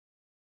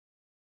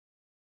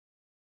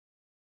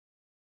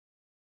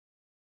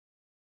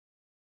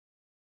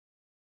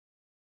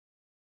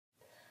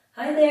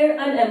Hi there,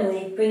 I'm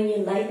Emily, bringing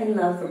you light and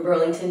love from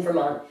Burlington,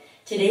 Vermont.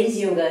 Today's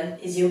yoga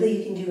is yoga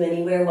you can do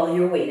anywhere while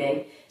you're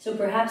waiting. So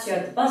perhaps you're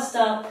at the bus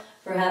stop,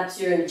 perhaps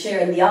you're in a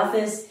chair in the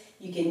office.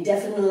 You can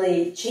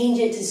definitely change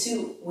it to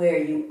suit where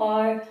you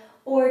are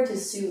or to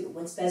suit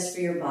what's best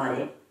for your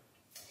body.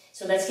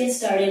 So let's get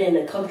started in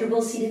a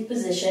comfortable seated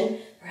position,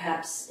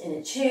 perhaps in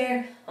a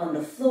chair, on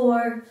the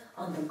floor,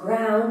 on the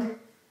ground.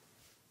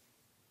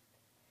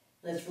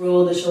 Let's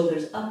roll the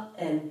shoulders up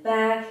and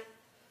back.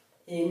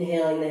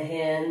 Inhaling the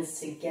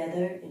hands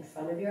together in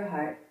front of your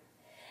heart.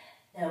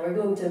 Now we're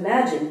going to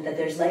imagine that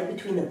there's light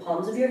between the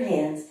palms of your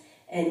hands,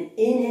 and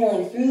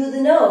inhaling through the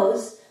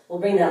nose will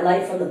bring that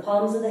light from the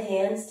palms of the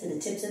hands to the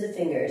tips of the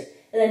fingers.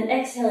 And then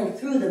exhaling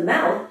through the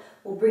mouth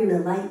will bring the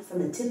light from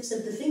the tips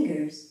of the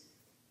fingers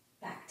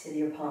back to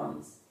your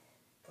palms.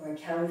 For a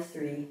count of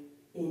 3,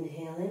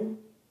 inhaling.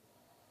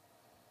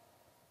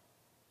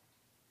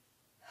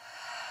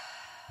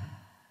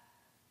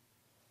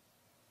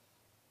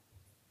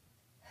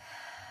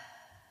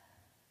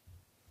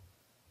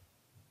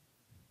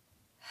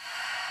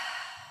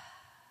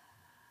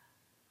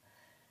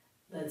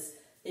 Let's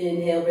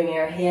inhale, bringing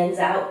our hands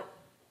out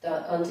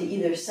onto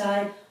either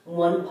side.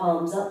 One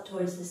palm's up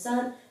towards the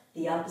sun,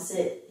 the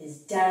opposite is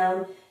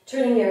down.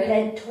 Turning your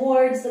head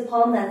towards the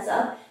palm that's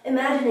up,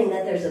 imagining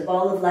that there's a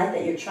ball of light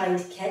that you're trying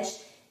to catch.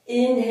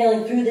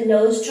 Inhaling through the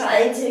nose,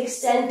 trying to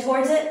extend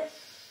towards it.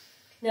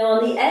 Now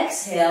on the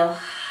exhale,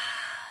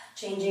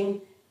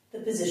 changing the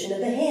position of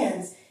the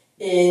hands.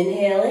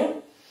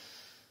 Inhaling,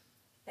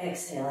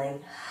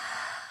 exhaling,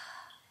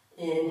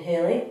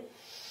 inhaling,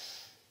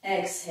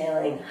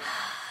 exhaling.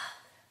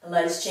 The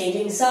light's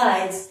changing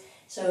sides.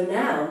 So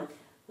now,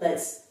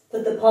 let's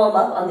put the palm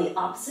up on the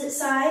opposite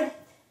side,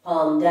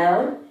 palm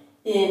down,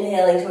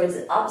 inhaling towards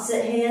the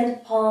opposite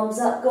hand, palms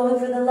up, going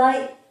for the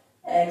light,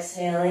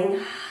 exhaling,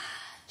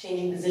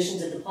 changing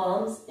positions of the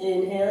palms,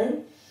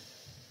 inhaling,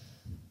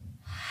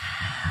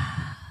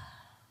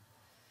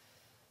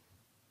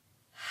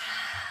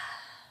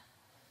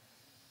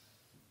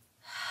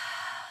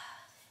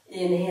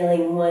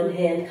 inhaling, one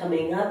hand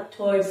coming up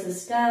towards the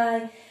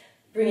sky,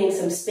 bringing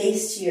some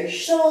space to your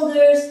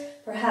shoulders,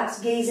 perhaps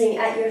gazing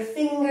at your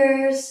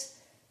fingers,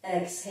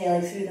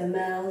 exhaling through the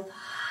mouth.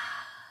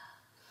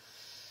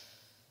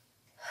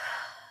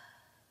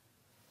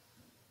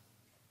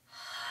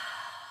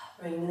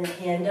 Bringing the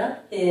hand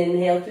up,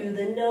 inhale through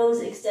the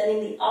nose, extending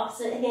the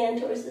opposite hand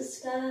towards the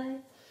sky.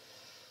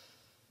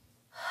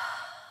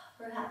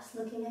 Perhaps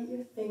looking at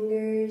your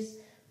fingers,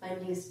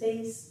 finding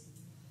space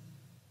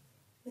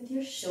with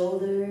your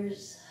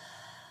shoulders.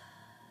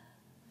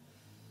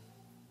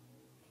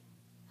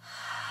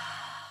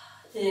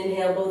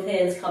 Inhale, both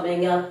hands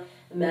coming up.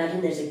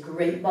 Imagine there's a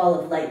great ball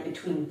of light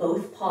between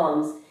both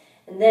palms.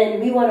 And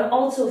then we want to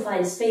also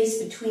find space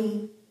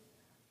between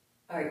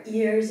our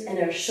ears and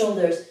our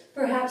shoulders.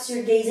 Perhaps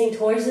you're gazing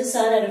towards the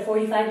sun at a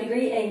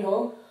 45-degree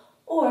angle,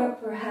 or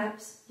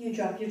perhaps you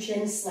drop your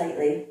chin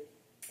slightly.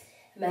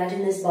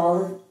 Imagine this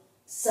ball of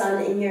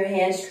sun in your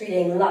hands,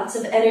 creating lots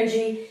of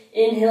energy.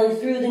 Inhaling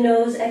through the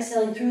nose,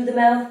 exhaling through the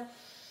mouth.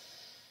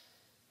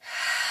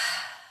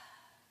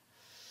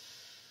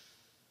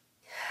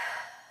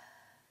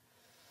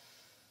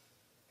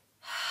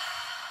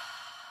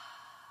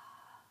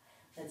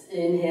 Let's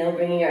inhale,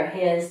 bringing our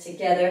hands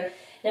together.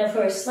 Now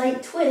for a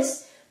slight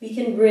twist, we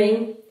can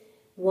bring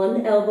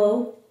one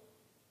elbow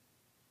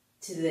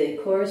to the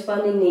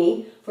corresponding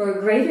knee. For a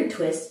greater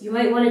twist, you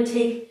might want to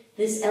take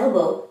this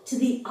elbow to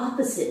the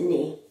opposite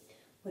knee.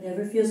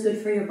 Whatever feels good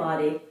for your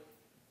body.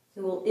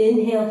 So we'll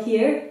inhale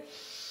here,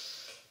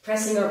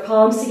 pressing our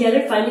palms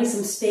together, finding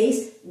some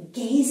space,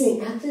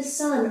 gazing at the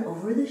sun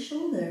over the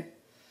shoulder.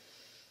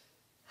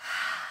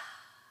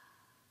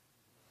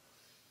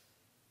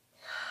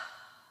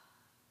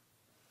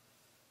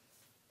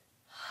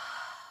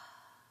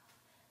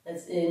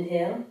 Let's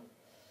inhale.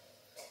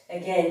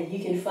 Again,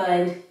 you can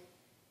find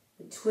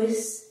the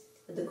twist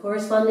at the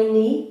corresponding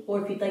knee,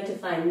 or if you'd like to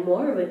find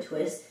more of a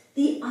twist,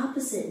 the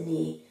opposite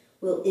knee.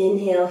 We'll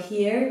inhale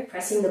here,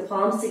 pressing the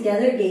palms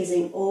together,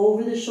 gazing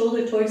over the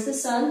shoulder towards the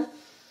sun.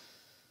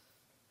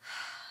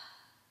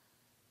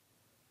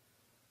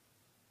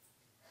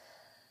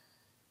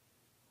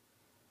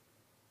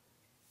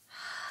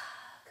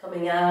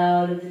 Coming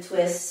out of the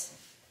twist.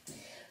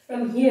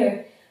 From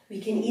here,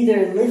 we can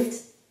either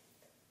lift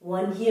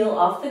one heel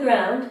off the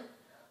ground,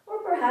 or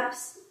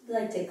perhaps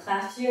like to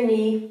clasp your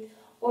knee,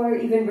 or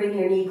even bring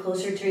your knee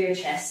closer to your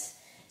chest.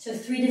 So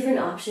 3 different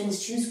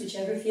options, choose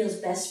whichever feels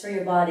best for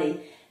your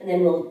body, and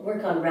then we'll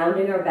work on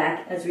rounding our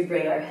back as we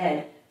bring our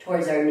head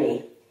towards our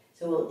knee.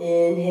 So we'll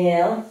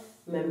inhale,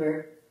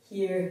 remember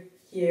here,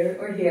 here,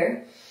 or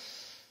here.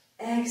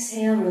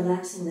 Exhale,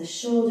 relaxing the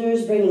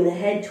shoulders, bringing the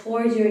head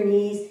towards your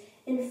knees,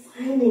 and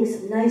finding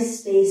some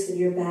nice space with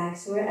your back.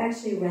 So we're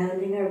actually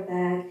rounding our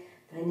back,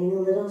 finding a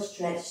little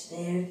stretch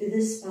there through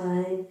the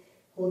spine,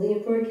 holding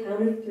it for a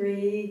count of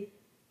 3.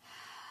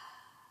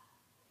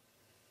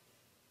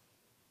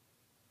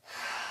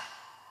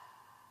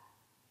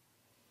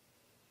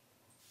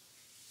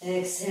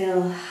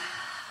 Exhale,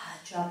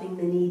 dropping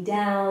the knee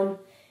down,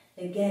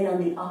 Again,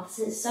 on the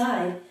opposite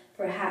side,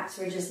 perhaps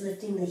we're just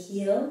lifting the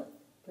heel,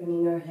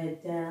 bringing our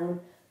head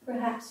down.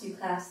 Perhaps you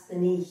clasp the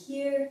knee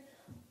here,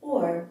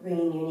 or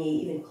bringing your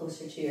knee even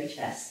closer to your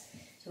chest.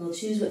 So we'll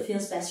choose what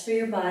feels best for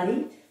your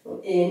body.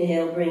 We'll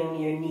inhale, bring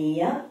your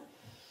knee up.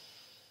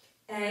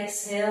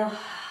 Exhale,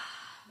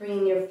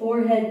 bringing your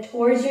forehead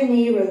towards your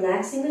knee,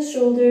 relaxing the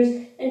shoulders,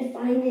 and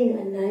finding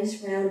a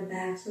nice round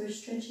back. So we're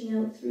stretching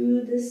out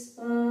through the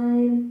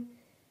spine.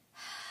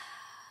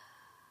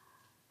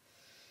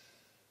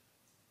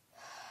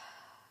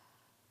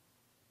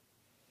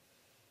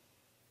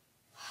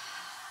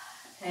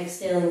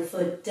 Exhaling,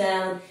 foot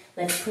down.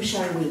 Let's push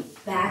our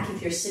weight back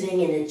if you're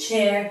sitting in a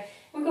chair.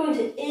 We're going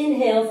to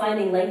inhale,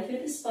 finding length through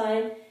the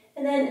spine,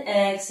 and then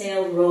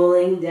exhale,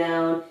 rolling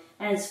down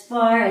as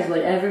far as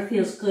whatever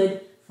feels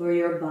good for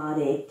your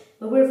body.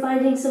 But we're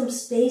finding some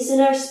space in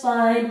our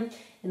spine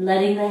and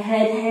letting the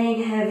head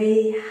hang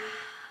heavy.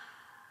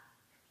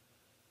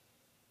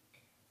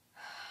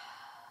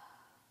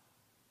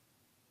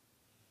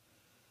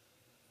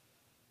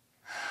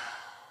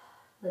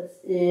 Let's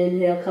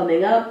inhale,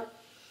 coming up.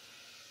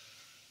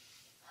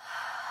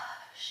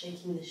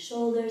 Shaking the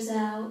shoulders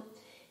out.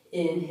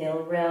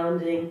 Inhale,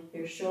 rounding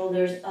your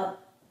shoulders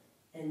up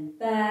and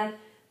back.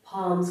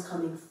 Palms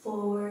coming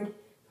forward.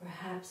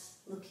 Perhaps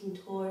looking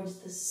towards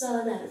the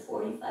sun at a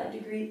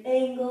 45-degree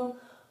angle,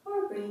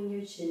 or bringing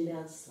your chin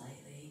down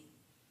slightly.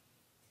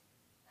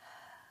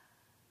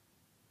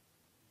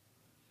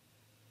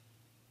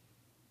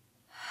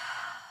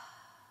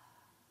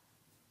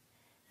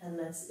 And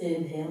let's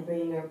inhale,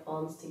 bringing our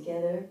palms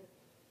together.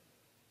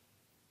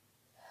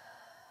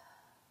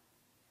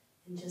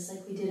 And just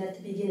like we did at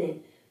the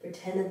beginning,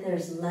 pretend that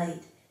there's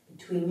light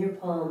between your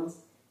palms,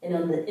 and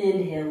on the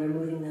inhale, we're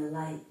moving the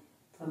light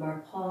from our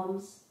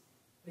palms,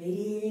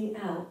 radiating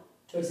out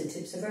towards the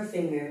tips of our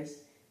fingers.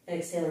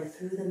 Exhaling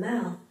through the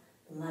mouth,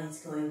 the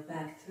light's going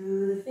back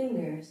through the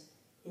fingers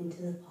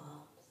into the palms.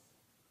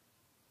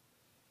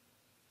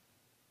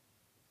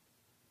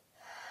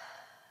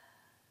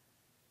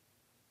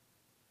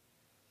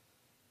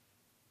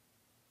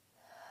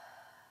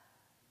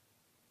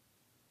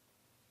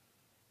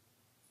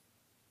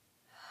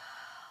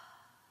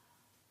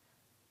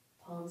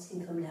 Palms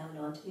can come down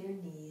onto your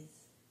knees.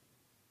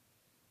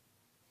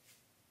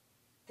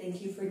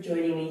 Thank you for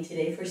joining me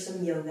today for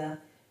some yoga,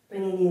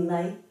 bringing you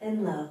light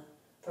and love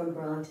from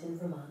Burlington,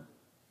 Vermont.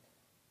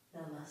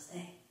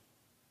 Namaste.